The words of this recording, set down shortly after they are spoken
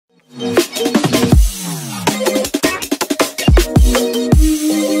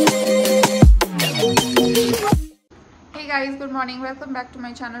Morning, welcome back to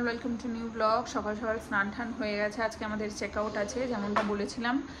my channel, welcome to new blog. সকাল সকাল স্নান টান হয়ে গেছে, আজকে আমাদের চেক আউট আছে যেমনটা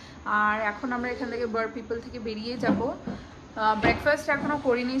বলেছিলাম। আর এখন আমরা এখান থেকে ফর পিপল থেকে বেরিয়ে যাব। ব্রেকফাস্ট এখনও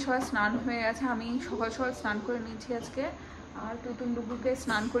করিনি, সবাই স্নান হয়ে গেছে। আমি সকাল সকাল স্নান করে নিয়েছি আজকে। আর টুতুন ডুবুকে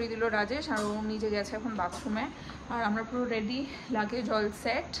স্নান করে দিল রাজেশ, আর ও নিজে গেছে এখন বাথরুমে। আর আমরা পুরো রেডি, লাগে জল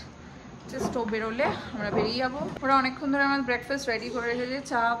সেট, জাস্ট ও বেরোলে আমরা বেরিয়ে যাবো। ওরা অনেকক্ষণ ধরে আমার ব্রেকফাস্ট রেডি করে রেখেছে,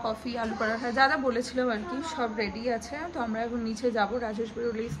 চা, কফি, আলু পরাঠা যা যা বলেছিলাম আর কি, সব রেডি আছে। তো আমরা এখন নিচে যাব রাজেশ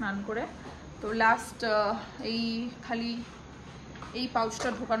বেরোলেই স্নান করে। তো লাস্ট এই খালি এই পাউচটা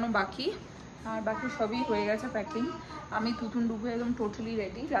ঢোকানো বাকি, আর বাকি সবই হয়ে গেছে প্যাকিং। আমি তুতুন ডুবু একদম totally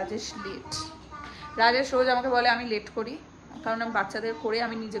ready. Rajesh late. Rajesh রোজ আমাকে বলে আমি লেট করি, কারণ আমি বাচ্চাদের করে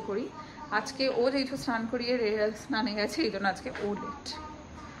আমি নিজে করি। আজকে ও যেহেতু স্নান করিয়ে স্নানে গেছে, এই জন্য আজকে ও লেট।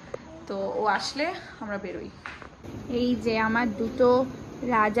 তো ও আসলে আমরা বেরোই। এই যে আমার দুটো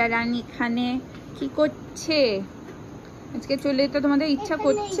রাজা রানী এখানে কি করছে? আজকে চলে তো তোমাদের ইচ্ছা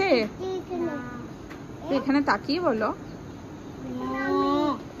করছে? তো এখানে তাকিয়ে বলো,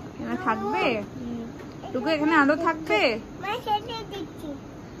 এখানে থাকবে? টুকু এখানে আরো থাকবে?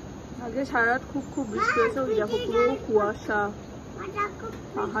 আজকে সারা রাত খুব খুব বৃষ্টি হয়েছে, ওই দেখো পুরো কুয়াশা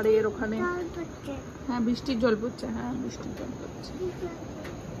পাহাড়ের ওখানে। হ্যাঁ বৃষ্টির জল পড়ছে, হ্যাঁ বৃষ্টির জল পড়ছে,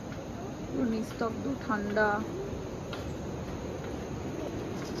 নিস্তব্ধ ঠান্ডা।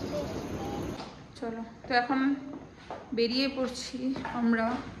 চলো, তো এখন বেরিয়ে পড়ছি আমরা,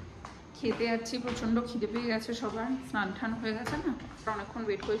 খেতে যাচ্ছি। প্রচণ্ড খিদে পেয়ে গেছে সবার, স্নান টান হয়ে গেছে না, অনেকক্ষণ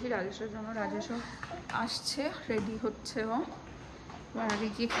ওয়েট করেছি রাজেশের জন্য। রাজেশও আসছে, রেডি হচ্ছে ও। এবার আগে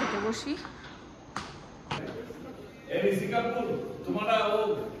গিয়ে খেতে বসি।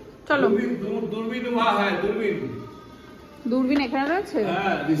 চলো, দূরবীন এখানে রয়েছে।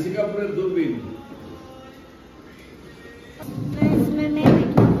 হ্যাঁ, ঋষিকাপুরের দূরবীন।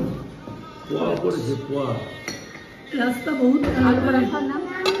 পোয়া পড়েছে, পোয়া। রাস্তা বহুত আলু পরাঠা না,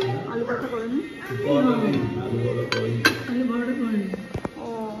 আলু পরাঠা করেনি, আলু বড়টা করেনি। ও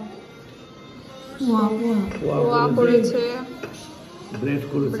পোয়া করেছে, ব্রেড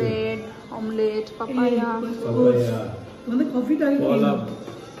করেছে, ব্রেড, অমলেট, পাপায়া। তোমাদের কফিটা আগে খেয়ে নাও,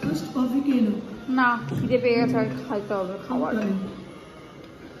 ফার্স্ট কফি খেয়ে নাও। না, খিদে পেয়ে গেছে, আর খাইতে হবে খাবার।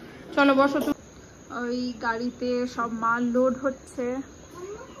 চলো বসো। ওই গাড়িতে সব মাল লোড হচ্ছে,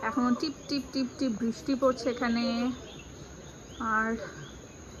 এখনো টিপ টিপ টিপ টিপ বৃষ্টি পড়ছে এখানে। আর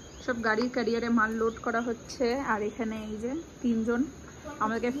সব গাড়ির ক্যারিয়ারে মাল লোড করা হচ্ছে। আর এখানে এই যে তিনজন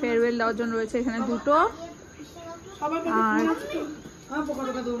আমাদেরকে ফেয়ারওয়েল দেওয়ার জন্য রয়েছে, এখানে দুটো। আর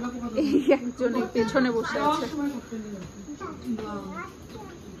এই একজন পেছনে বসে আছে।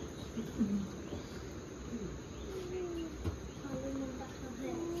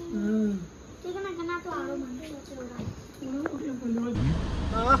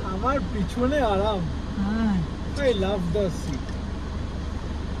 আমার পিছনে আরাম। I love the seat.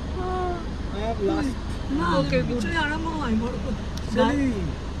 I have last. Okay good. পিছনে আরাম হয় বড় কথা। Shelly,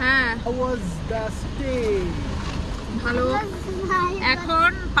 হ্যাঁ how was the stay? ভালো। এখন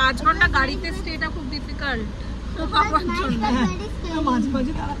 5 ঘন্টা গাড়িতে স্টেটা খুব ডিফিকাল্ট আমার জন্য। মাঝে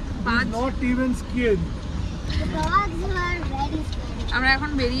মাঝে তারা Not even scared. আমরা এখন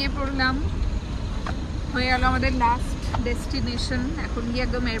বেরিয়ে পড়লাম, হয়ে গেল আমাদের লাস্ট ডেস্টিনেশন। এখন গিয়ে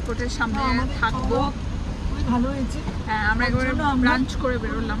একদম এয়ারপোর্টের সামনে থাকবো। ভালো হয়েছে। হ্যাঁ, আমরা একবারে ব্রাঞ্চ করে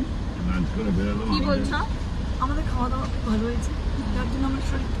বেরোলাম। কি বলছো? আমাদের খাওয়া দাওয়া খুব ভালো হয়েছে, তার জন্য আমার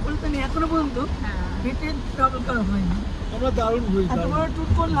শরীর বলতে নেই এখনো পর্যন্ত। হ্যাঁ, পেটে ট্রাভেল করা হয়নি। আমরা দারুণ হয়েছে। এত বড় ট্যুর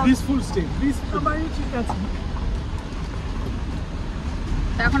করলাম, Peaceful stay. Peaceful. সবারই ঠিক আছে।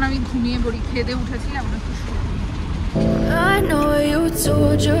 এখন আমি ঘুমিয়ে পড়ি, খেতে উঠেছি, আমরা একটু শুই। I know you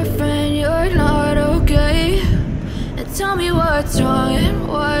told your friend you're not okay, and tell me what's wrong and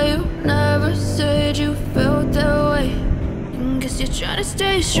why you never said you felt that way. Guess you're trying to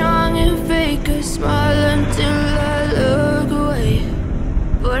stay strong and fake a smile until I look away.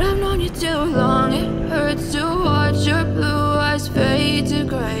 But I've known you too long, it hurts to watch your blue eyes fade to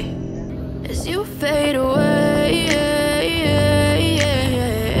gray as you fade away,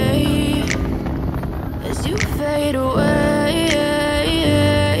 as you fade away.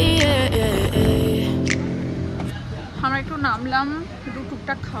 আমরা একটু নামলাম, একটু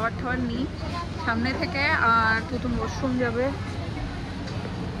টুকটাক খাবার টাবার নিই সামনে থেকে। আর তুতুন ওয়াশরুম যাবে।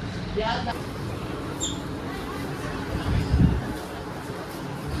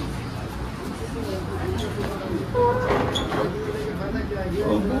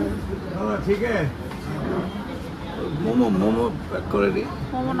 ঠিক আছে। মোমো প্যাক করে দিই।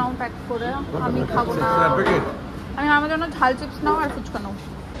 মোমো নাও প্যাক করে, আমি খাবো না। আমি আমার জন্য ঝাল চিপস নাও আর ফুচকা নাও।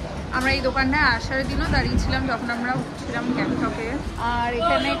 আমরা এই দোকানটায় আসার দিনও দাঁড়িয়েছিলাম যখন আমরা উঠছিলাম গ্যাংটকে। আর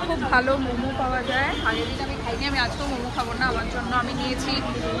এখানে খুব ভালো মোমো পাওয়া যায়। আগের দিন আমি খাইনি, আমি আজকেও মোমো খাবো না। আমার জন্য আমি নিয়েছি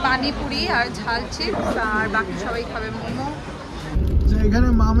পানিপুরি আর ঝাল চিপস, আর বাকি সবাই খাবে মোমো। এখানে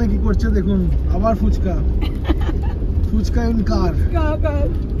মামে কি করছে দেখুন, আবার ফুচকা। ফুচকা ইন কার,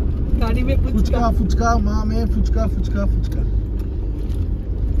 गाड़ी में ফুচকা ফুচকা মামে ফুচকা ফুচকা ফুচকা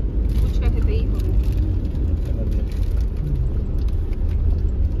ফুচকা খেতেই হবে।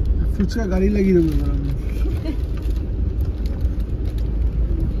 ফুচকা গাড়ি লাগিয়ে দেবো এবার আমি।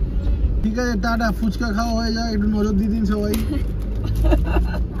 ঠিক আছে, টাটা। ফুচকা খাওয়া হয়ে যায়, একটু নজর দিয়ে দিন সবাই।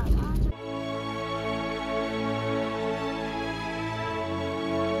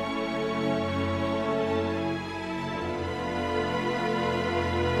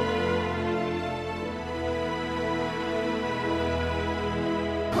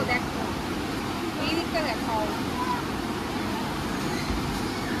 দেখো এই দিকটা দেখাও।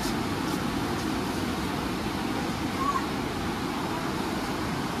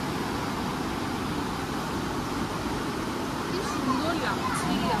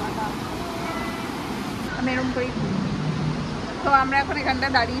 আমি এরকম করেই তো আমরা এখন এখানটা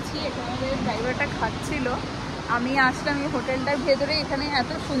দাঁড়িয়েছি। এখানে আমাদের ড্রাইভারটা খাচ্ছিল, আমি আসলাম এই হোটেলটার ভেতরে। এখানে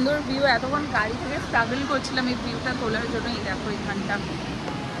এত সুন্দর ভিউ, এতক্ষণ গাড়ি থেকে স্ট্রাগল করছিলাম এই ভিউটা তোলার জন্য। এই দেখো এখানটা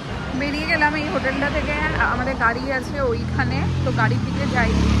বেরিয়ে গেলাম এই হোটেলটা থেকে। আমাদের গাড়ি আছে ওইখানে, তো গাড়ির দিকে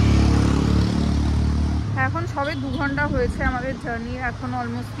যাই। এখন সবে 2 ঘন্টা হয়েছে আমাদের জার্নি, এখন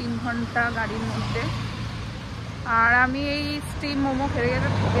অলমোস্ট 3 ঘন্টা গাড়ির মধ্যে। আর আমি এই স্টিম মোমো খেতে খেতে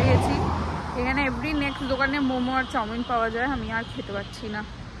ঠকে গেছি। এখানে এভরি নেক্সট দোকানে মোমো আর চাউমিন পাওয়া যায়, আমি আর খেতে পারছি না,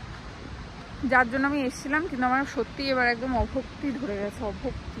 যার জন্য আমি এসেছিলাম। কিন্তু আমার সত্যি এবার একদম অভক্তি ধরে গেছে,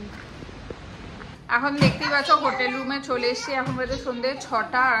 অভক্তি। এখন দেখতেই পাচ্ছ হোটেল রুমে চলে এসেছি। এখন বাজে সন্ধ্যে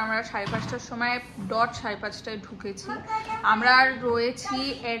 6টা, আর আমরা 5:30টার সময় ডট 5:30টায় ঢুকেছি। আমরা রয়েছি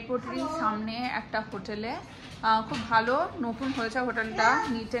এয়ারপোর্টেরই সামনে একটা হোটেলে, খুব ভালো, নতুন হয়েছে হোটেলটা,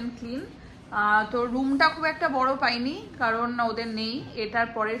 নিট অ্যান্ড ক্লিন। তো রুমটা খুব একটা বড় পাইনি, কারণ ওদের নেই। এটার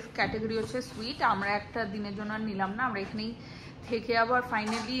পরের ক্যাটাগরি হচ্ছে সুইট। আমরা একটা দিনের জন্য নিলাম না, আমরা এখানেই থেকে আবার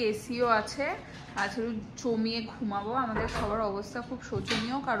ফাইনালি এসিও আছে, আজকে জমিয়ে ঘুমাবো। আমাদের সবার অবস্থা খুব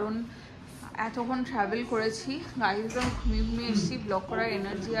শোচনীয়, কারণ এতক্ষণ ট্রাভেল করেছি, গাড়ি একদম ঘুমিয়ে ঘুমিয়ে এসেছি, ব্লক করার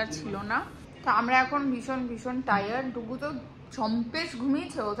এনার্জি আর ছিল না। তো আমরা এখন ভীষণ ভীষণ টায়ার্ড। ডুগু তো জম্পেশ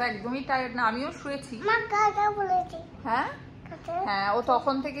ঘুমিয়েছে, ও তো একদমই টায়ার্ড না। আমিও শুয়েছি। হ্যাঁ হ্যাঁ, ও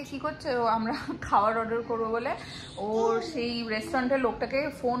তখন থেকে কি করছে, ও আমরা খাবার অর্ডার করবো বলে ওর সেই রেস্টুরেন্টের লোকটাকে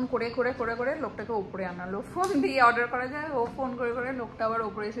ফোন করে করে করে করে লোকটাকে ওপরে আনালো। ফোন দিয়ে অর্ডার করা যায়, ও ফোন করে করে লোকটা আবার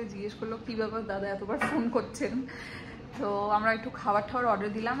ওপরে এসে জিজ্ঞেস করলো কী ব্যাপার দাদা এতবার ফোন করছেন। তো আমরা একটু খাবার টাবার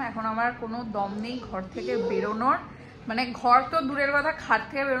অর্ডার দিলাম। এখন আমার কোনো দম নেই ঘর থেকে বেরোনোর, মানে ঘর তো দূরের কথা, খাট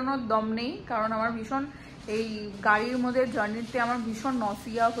থেকে বেরোনোর দম নেই, কারণ আমার ভীষণ এই গাড়ির মধ্যে জার্নিতে আমার ভীষণ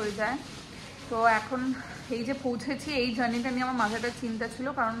নসিয়া হয়ে যায়। তো এখন এই যে পৌঁছেছি, এই জার্নিটা নিয়ে আমার মাথাটা চিন্তা ছিল,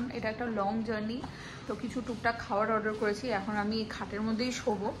 কারণ এটা একটা লং জার্নি। তো কিছু টুকটাক খাবার অর্ডার করেছি। এখন আমি এই খাটের মধ্যেই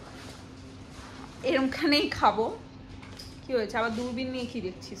শোবো, এরমখানেই খাবো। কি হয়েছে, আবার দূরবীন নিয়ে কি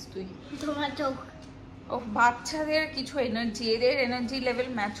দেখছিস তুই? তোমার চোখ। ও বাচ্চাদের কিছু এনার্জি, এদের এনার্জি লেভেল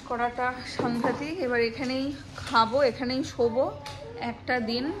ম্যাচ করাটা সাংঘাতিক। এবার এখানেই খাবো, এখানেই শোবো একটা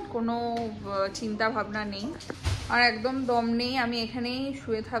দিন, কোনো চিন্তা ভাবনা নেই, আর একদম দম নেই। আমি এখানেই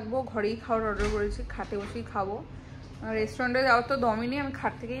শুয়ে থাকবো, ঘরেই খাওয়ার অর্ডার করেছি, খাটে বসেই খাবো। রেস্টুরেন্টে যাওয়ার তো দমই নেই, আমি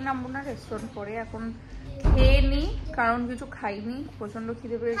খাট থেকেই নামবো না, রেস্টুরেন্ট পরে এখন খেয়ে নিই, কারণ কিছু খাইনি, প্রচণ্ড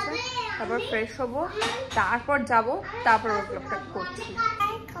খিদে পেয়েছে। তারপর ফ্রেশ হবো, তারপর যাব, তারপর ব্লগটা করছি।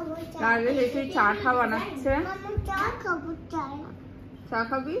 রাজেশ এসে চা টা বানাচ্ছে। চা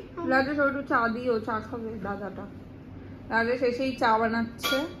খাবি? রাজেশ একটু চা দিও, চা খাবে দাদাটা। রাজেশ এসেই চা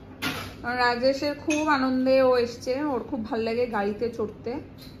বানাচ্ছে। রাজেশের খুব আনন্দে ও এসছে, ওর খুব ভালো লাগে গাড়িতে চড়তে,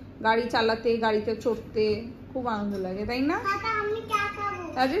 গাড়ি চালাতে, গাড়িতে চড়তে খুব আনন্দ লাগে, তাই না?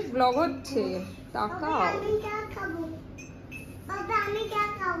 রাজেশ ব্লগ হচ্ছে, তাকাও।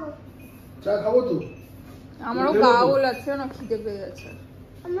 চা খাবো তো? আমারও গাওল আছে না, খিদে পেয়ে গেছে।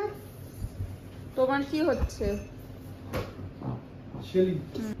 তোমার কি হচ্ছে? শেলি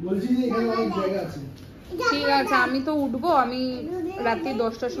বলছি যে এখানে অনেক জায়গা আছে। ঠিক আছে, আমি তো উঠবো, আমি রাত্রি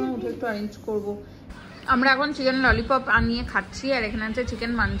 10টার সময় উঠে একটু অ্যারেঞ্জ করবো। আমরা এখন চিকেন ললিপপ আনিয়ে খাচ্ছি, আর এখানে আছে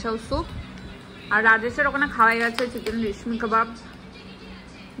চিকেন মানচাও স্যুপ, আর রাজেশের ওখানে খাওয়াই গেছে চিকেন রেশমি কাবাব।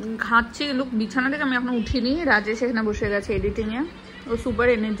 খাচ্ছি, কিন্তু বিছানা থেকে আমি এখন উঠিনি। রাজেশ এখানে বসে গেছে এডিটিংয়ে, ও সুপার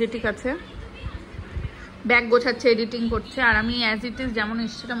এনার্জেটিক আছে, ব্যাগ গোছাচ্ছে, এডিটিং করছে, আর আমি অ্যাজ ইট ইজ যেমন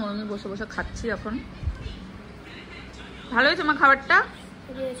এসেছিলাম ওরমই বসে বসে খাচ্ছি এখন। ভালো হয়েছে মা খাবারটা?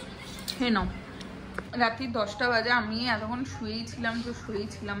 হ্যাঁ নাও। রাত্রি 10টা বাজে, আমি এতক্ষণ শুয়েই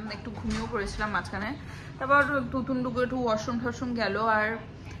ছিলাম, একটু ঘুমিয়েও পড়েছিলাম মাঝখানে। তারপর তুতুন ডুগু একটু ওয়াশরুম গেল, আর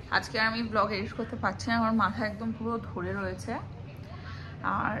আজকে আমি ব্লগ এডিট করতে পারছি না, আমার মাথা একদম পুরো ধরে রয়েছে।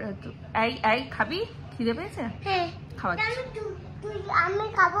 আর এই খাবি? খিদে পেয়েছে? হ্যাঁ খাওয়াচ্ছি। আমি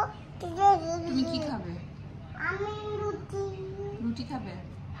খাবো। তুমি কি খাবে? আমি রুটি খাবে?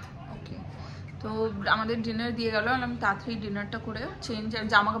 ওকে, তো আমাদের ডিনার দিয়ে গেল। আমি তাড়াতাড়ি ডিনারটা করে চেঞ্জ,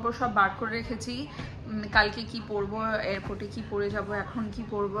 জামা কাপড় সব বার করে রেখেছি। কালকে কি পরবো, এয়ারপোর্টে কি পরে যাব, এখন কি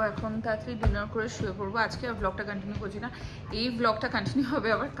পরবো, এখন তাড়াতাড়ি ডিনার করে শুয়ে পড়বো। আজকে ব্লগটা কন্টিনিউ করছি না, এই ব্লগটা কন্টিনিউ হবে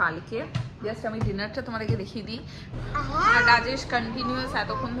আবার কালকে। জাস্ট আমি ডিনারটা তোমাদেরকে দেখিয়ে দিই। আর রাজেশ কন্টিনিউয়াস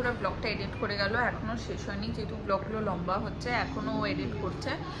এতক্ষণ ধরে ব্লগটা এডিট করে গেল, এখনও শেষ হয়নি, যেহেতু ব্লগগুলো লম্বা হচ্ছে এখনও ও এডিট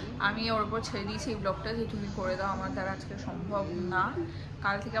করছে। আমি ওর উপর ছেড়ে দিয়েছি এই ব্লগটা যে তুমি করে দাও, আমার দ্বারা আজকে সম্ভব না,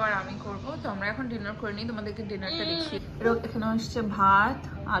 কাল থেকে আবার আমি করব। তো আমরা এখন ডিনার করে নিই, তোমাদেরকে ডিনারটা দেখিয়ে। এখানে হচ্ছে ভাত,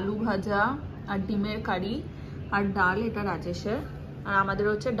 আলু ভাজা আর ডিমের কারি আর ডাল, এটা রাজেশের। আর আমাদের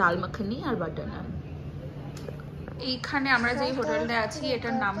হচ্ছে ডাল মাখানি আর বাটার নান। এইখানে আমরা যেই হোটেলটা আছি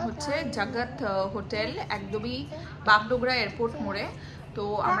এটার নাম হচ্ছে জগৎ হোটেল, একদমই বাগডোগরা এয়ারপোর্ট মোড়ে। তো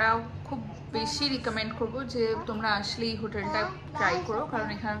আমরা খুব বেশি রিকমেন্ড করব যে তোমরা আসলে এই হোটেলটা ট্রাই করো, কারণ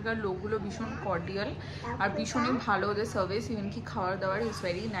এখানকার লোকগুলো ভীষণ কর্ডিয়াল আর ভীষণই ভালো, ওদের সার্ভিস ইভেন কি খাওয়ার দাওয়ার ইজ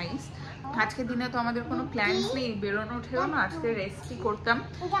ভেরি নাইস। আজকের দিনে তো আমাদের কোনো প্ল্যানস নেই বেরোনো ঠেরো না, আজকে রেস্টই করতাম।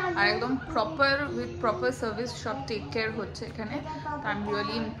 আর একদম প্রপার উইথ প্রপার সার্ভিস সব টেক কেয়ার হচ্ছে এখানে। তো আই এম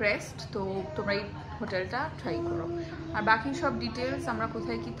রিয়েলি ইমপ্রেসড। তো তোমরা এই হোটেলটা ট্রাই করো। আর বাকি সব ডিটেলস, আমরা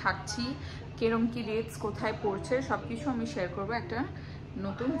কোথায় কি থাকছি, কিরম কি রেটস কোথায় পড়ছে, সব কিছু আমি শেয়ার করবো একটা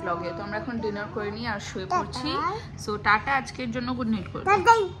নতুন ব্লগে। তো আমরা এখন ডিনার করে নিই আর শুয়ে পড়ছি। সো টাটা, আজকের জন্য গুড নাইট করবো।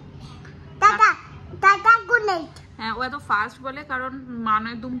 হ্যাঁ, ও এত ফাস্ট বলে কারণ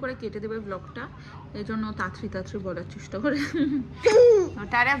মানে দুম করে কেটে দেবে ব্লগটা, এই জন্য তাড়াতাড়ি বলার চেষ্টা করে।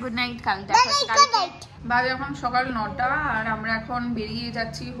 টাটা, গুড নাইট, কাল দেখা। বাজে এখন সকাল 9টা আর আমরা এখন বেরিয়ে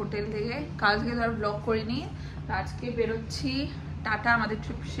যাচ্ছি হোটেল থেকে। কাল থেকে ধর ব্লগ করিনি, আজকে বেরোচ্ছি। টাটা, আমাদের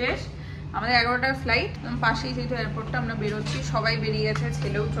ট্রিপ শেষ। আমাদের 11টার ফ্লাইট, পাশেই যেহেতু এয়ারপোর্টটা, আমরা বেরোচ্ছি। সবাই বেরিয়ে গেছে,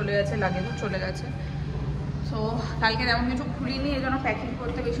 ছেলেও চলে গেছে, লাগেজও চলে গেছে। সো কালকে তেমন কিছু খুলিনি, এই জন্য প্যাকিং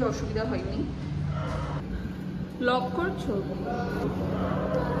করতে বেশি অসুবিধা হয়নি। লক করছো?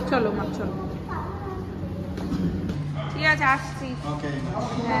 চলো মা, চলো। ঠিক আছে, আসছি।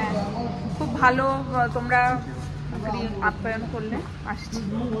 হ্যাঁ, খুব ভালো তোমরা আপ্যায়ন করলে, আসছি।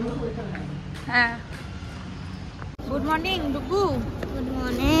 হ্যাঁ, good morning ডুগু। Good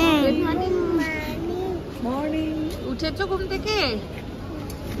morning. Good morning. Morning. উঠেছো ঘুম থেকে?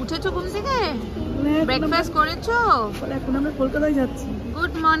 ব্রেকফাস্ট করেছো? এখন আমরা কলকাতায় যাচ্ছি।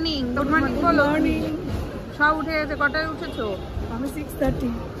 Good morning. গুড মর্নিং বলো। মর্নিং। সব উঠে গেছে। কটায় উঠেছো? আমি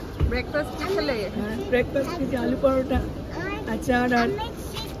 6:30। ব্রেকফাস্ট কি খেলে? ব্রেকফাস্ট খেয়েছি আলু পরোটা, আচার আর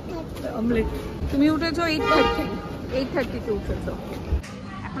অমলেট। তুমি উঠেছো 8:30-তে উঠেছো।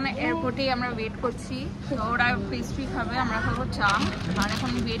 এখন এয়ারপোর্টেই আমরা ওয়েট করছি। তো ওরা পেস্ট্রি খাবে, আমরা খাবো চা। আর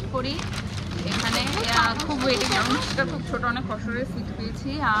এখন ওয়েট করি এখানে, খুব ওয়েটিং। এখন সেটা খুব ছোট, অনেক কষ্টে সিট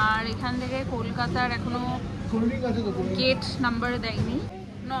পেয়েছি। আর এখান থেকে কলকাতার এখনো গেট নাম্বার দেয়নি,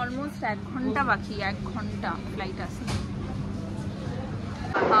 অলমোস্ট 1 ঘন্টা বাকি। 1 ঘন্টা ফ্লাইট আছে।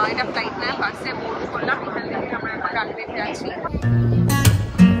 হ্যাঁ, এটা ফ্লাইট না, বাসে বোর্ড করলাম। এখান থেকে আমরা এখন রাজবীরে আছি।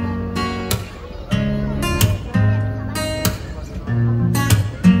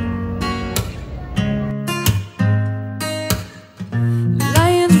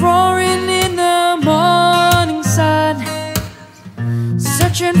 Lions roaring in the morning sun,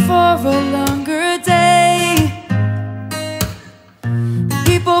 searching for a longer day.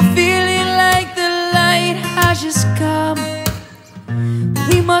 People feeling like the light has just come.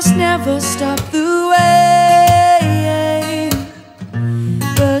 We must never stop the way.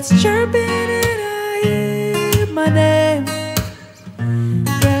 Birds chirping and I hear my name.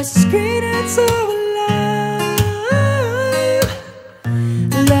 Grass is green and so alive.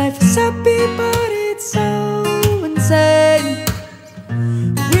 Life is happy but it's so insane.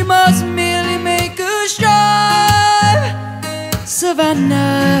 We must merely make a strive.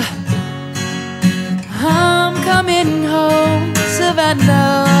 Savannah, I'm coming home.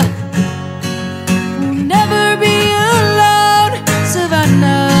 Savannah, we'll never be alone.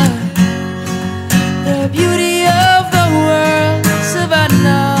 Savannah, the beauty of the world.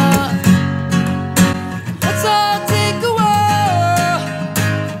 Savannah, let's all take a walk.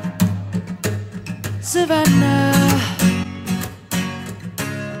 Savannah.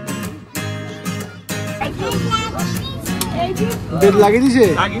 Bed লাগিয়ে দিছে?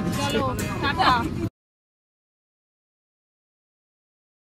 লাগিয়ে দিচ্ছে।